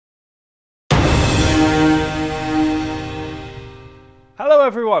Hello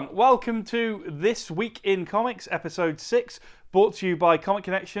everyone, welcome to This Week in Comics, episode 6, brought to you by Comic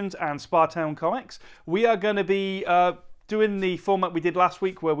Connections and Spartown Comics. We are going to be doing the format we did last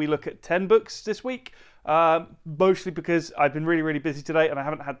week, where we look at 10 books this week, mostly because I've been really busy today and I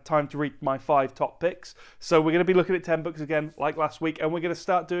haven't had time to read my 5 top picks. So we're going to be looking at 10 books again, like last week, and we're going to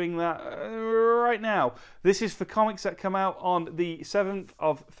start doing that right now. This is for comics that come out on the 7th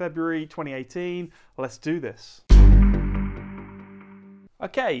of February 2018. Let's do this.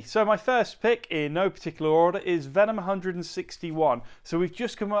 Okay, so my first pick, in no particular order, is Venom 161. So we've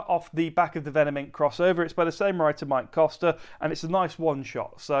just come off the back of the Venom Inc. crossover. It's by the same writer, Mike Costa, and it's a nice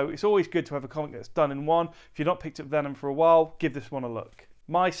one-shot. So it's always good to have a comic that's done in one. If you've not picked up Venom for a while, give this one a look.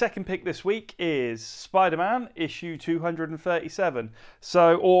 My second pick this week is Spider-Man, issue 237.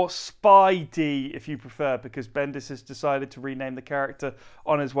 Or Spidey, if you prefer, because Bendis has decided to rename the character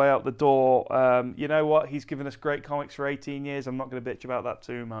on his way out the door. You know what? He's given us great comics for 18 years. I'm not going to bitch about that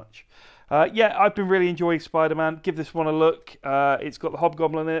too much. Yeah, I've been really enjoying Spider-Man. Give this one a look. It's got the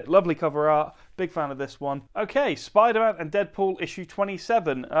Hobgoblin in it. Lovely cover art. Big fan of this one. Okay, Spider-Man and Deadpool issue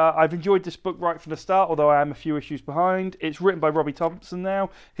 27. I've enjoyed this book right from the start, although I am a few issues behind. It's written by Robbie Thompson now.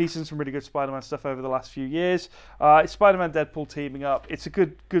 He's done some really good Spider-Man stuff over the last few years. It's Spider-Man Deadpool teaming up. It's a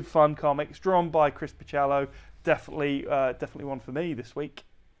good fun comic. It's drawn by Chris Picciello. Definitely one for me this week.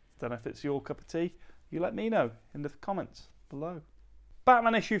 Don't know if it's your cup of tea. You let me know in the comments below.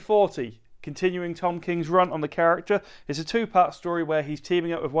 Batman issue 40. Continuing Tom King's run on the character. It's a 2-part story where he's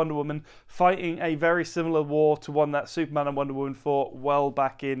teaming up with Wonder Woman, fighting a very similar war to one that Superman and Wonder Woman fought well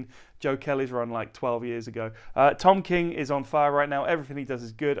back in Joe Kelly's run like 12 years ago. Tom King is on fire right now. Everything he does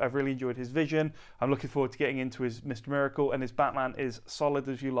is good. I've really enjoyed his vision. I'm looking forward to getting into his Mr. Miracle, and his Batman is solid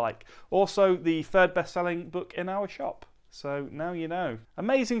as you like. Also, the 3rd best-selling book in our shop. So now you know.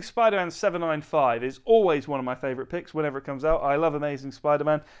 Amazing Spider-Man 795 is always one of my favourite picks whenever it comes out. I love Amazing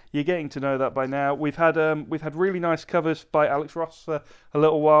Spider-Man. You're getting to know that by now. We've had really nice covers by Alex Ross for a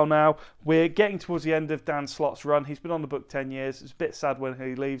little while now. We're getting towards the end of Dan Slott's run. He's been on the book 10 years. It's a bit sad when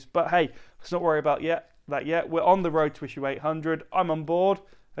he leaves, but hey, let's not worry about that yet. We're on the road to issue 800. I'm on board.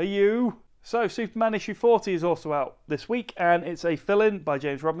 Are you? So, Superman issue 40 is also out this week, and it's a fill-in by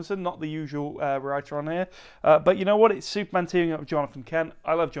James Robinson, not the usual writer on here. But you know what? It's Superman teaming up with Jonathan Kent.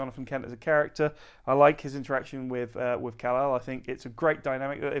 I love Jonathan Kent as a character. I like his interaction with Kal-El. I think it's a great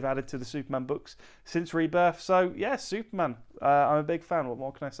dynamic that they've added to the Superman books since Rebirth. So, yeah, Superman. I'm a big fan. What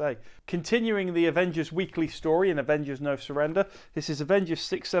more can I say? Continuing the Avengers weekly story in Avengers No Surrender, this is Avengers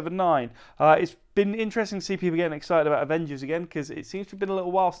 679. It's been interesting to see people getting excited about Avengers again, because it seems to have been a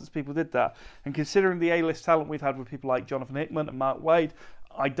little while since people did that. And considering the A-list talent we've had with people like Jonathan Hickman and Mark Waid,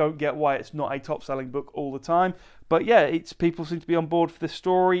 I don't get why it's not a top-selling book all the time. But yeah, people seem to be on board for this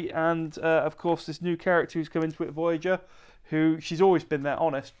story, and of course this new character who's come into it, Voyager, who she's always been there,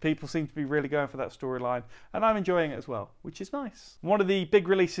 honest. People seem to be really going for that storyline, and I'm enjoying it as well, which is nice. One of the big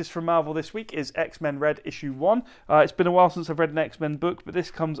releases from Marvel this week is X-Men Red issue 1. It's been a while since I've read an X-Men book, but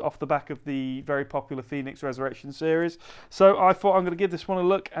this comes off the back of the very popular Phoenix Resurrection series. So I thought I'm going to give this one a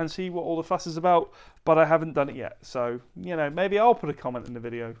look and see what all the fuss is about, but I haven't done it yet. So, you know, maybe I'll put a comment in the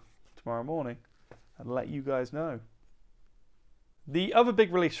video tomorrow morning and let you guys know. The other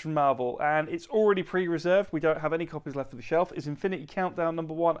big release from Marvel, and it's already pre-reserved, we don't have any copies left for the shelf, is Infinity Countdown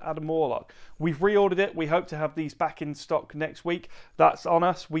 #1, Adam Warlock. We've reordered it. We hope to have these back in stock next week. That's on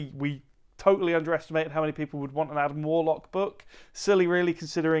us. We totally underestimated how many people would want an Adam Warlock book. Silly, really,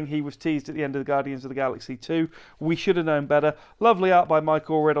 considering he was teased at the end of the Guardians of the Galaxy 2. We should have known better. Lovely art by Mike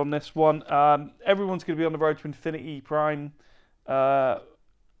Allred on this one. Everyone's going to be on the road to Infinity Prime,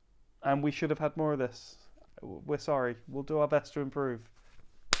 and we should have had more of this. We're sorry. We'll do our best to improve.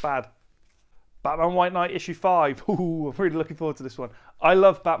 Bad. Batman White Knight issue 5. Ooh, I'm really looking forward to this one. I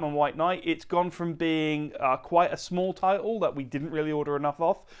love Batman White Knight. It's gone from being quite a small title that we didn't really order enough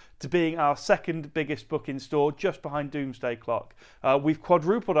of to being our 2nd biggest book in store, just behind Doomsday Clock. We've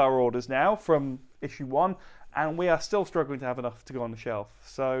quadrupled our orders now from issue 1, and we are still struggling to have enough to go on the shelf.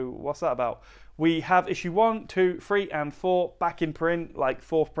 So what's that about? We have issue 1, 2, 3, and 4 back in print, like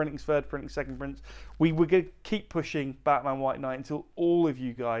 4th printings, 3rd printings, 2nd prints. We're going to keep pushing Batman White Knight until all of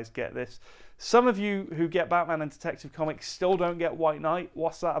you guys get this. Some of you who get Batman and Detective Comics still don't get White Knight.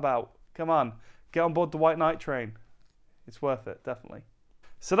 What's that about? Come on, get on board the White Knight train. It's worth it, definitely.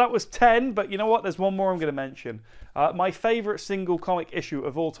 So that was 10, but you know what? There's one more I'm going to mention. My favourite single comic issue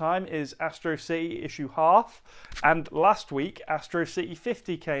of all time is Astro City issue 1/2. And last week, Astro City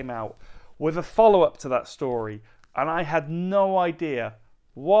 50 came out with a follow-up to that story. And I had no idea.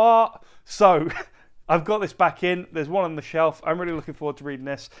 What? So, I've got this back in. There's one on the shelf. I'm really looking forward to reading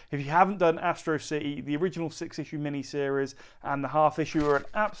this. If you haven't done Astro City, the original 6-issue miniseries and the half issue are an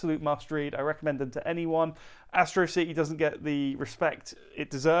absolute must-read. I recommend them to anyone. Astro City doesn't get the respect it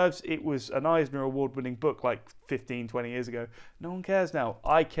deserves. It was an Eisner Award-winning book like 15, 20 years ago. No one cares now.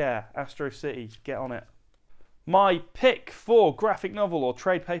 I care. Astro City, get on it. My pick for graphic novel or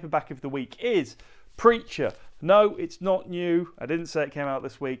trade paperback of the week is Preacher. No, it's not new. I didn't say it came out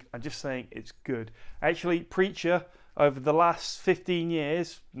this week. I'm just saying it's good. Actually, Preacher, over the last 15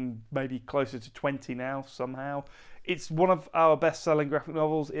 years, maybe closer to 20 now somehow, it's one of our best-selling graphic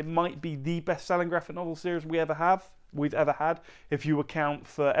novels. It might be the best-selling graphic novel series we've ever had, if you account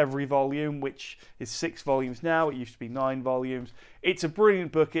for every volume, which is 6 volumes now. It used to be 9 volumes. It's a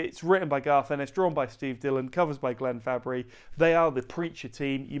brilliant book. It's written by Garth Ennis, drawn by Steve Dillon, covers by Glenn Fabry. They are the Preacher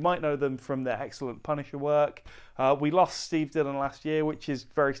team. You might know them from their excellent Punisher work. We lost Steve Dillon last year, which is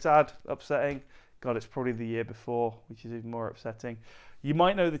very sad, upsetting. God, it's probably the year before, which is even more upsetting. You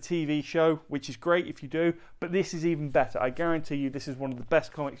might know the TV show, which is great if you do, but this is even better. I guarantee you this is one of the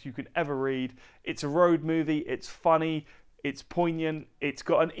best comics you could ever read. It's a road movie, it's funny, it's poignant, it's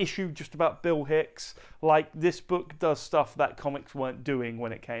got an issue just about Bill Hicks. Like, this book does stuff that comics weren't doing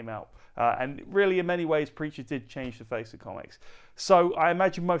when it came out. And really, in many ways, Preacher did change the face of comics. So I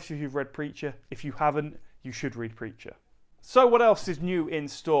imagine most of you have read Preacher. If you haven't, you should read Preacher. So what else is new in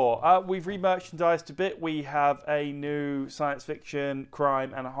store? We've re-merchandised a bit. We have a new science fiction,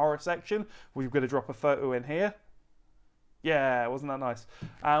 crime and horror section. We're going to drop a photo in here. Yeah, wasn't that nice?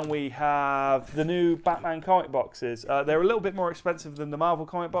 And we have the new Batman comic boxes. They're a little bit more expensive than the Marvel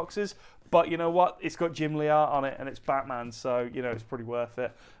comic boxes, but you know what? It's got Jim Lee art on it and it's Batman, so you know it's pretty worth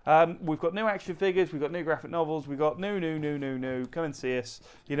it. We've got new action figures, we've got new graphic novels, we've got new. Come and see us.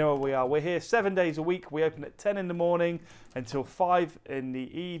 You know where we are. We're here 7 days a week. We open at 10 in the morning until 5 in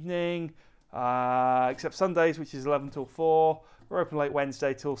the evening, except Sundays, which is 11 till 4. We're open late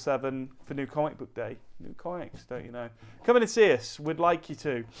Wednesday till 7 for New Comic Book Day. New comics, don't you know? Come in and see us. We'd like you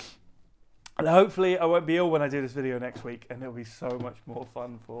to. And hopefully I won't be ill when I do this video next week, and it'll be so much more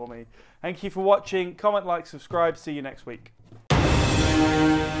fun for me. Thank you for watching. Comment, like, subscribe. See you next week.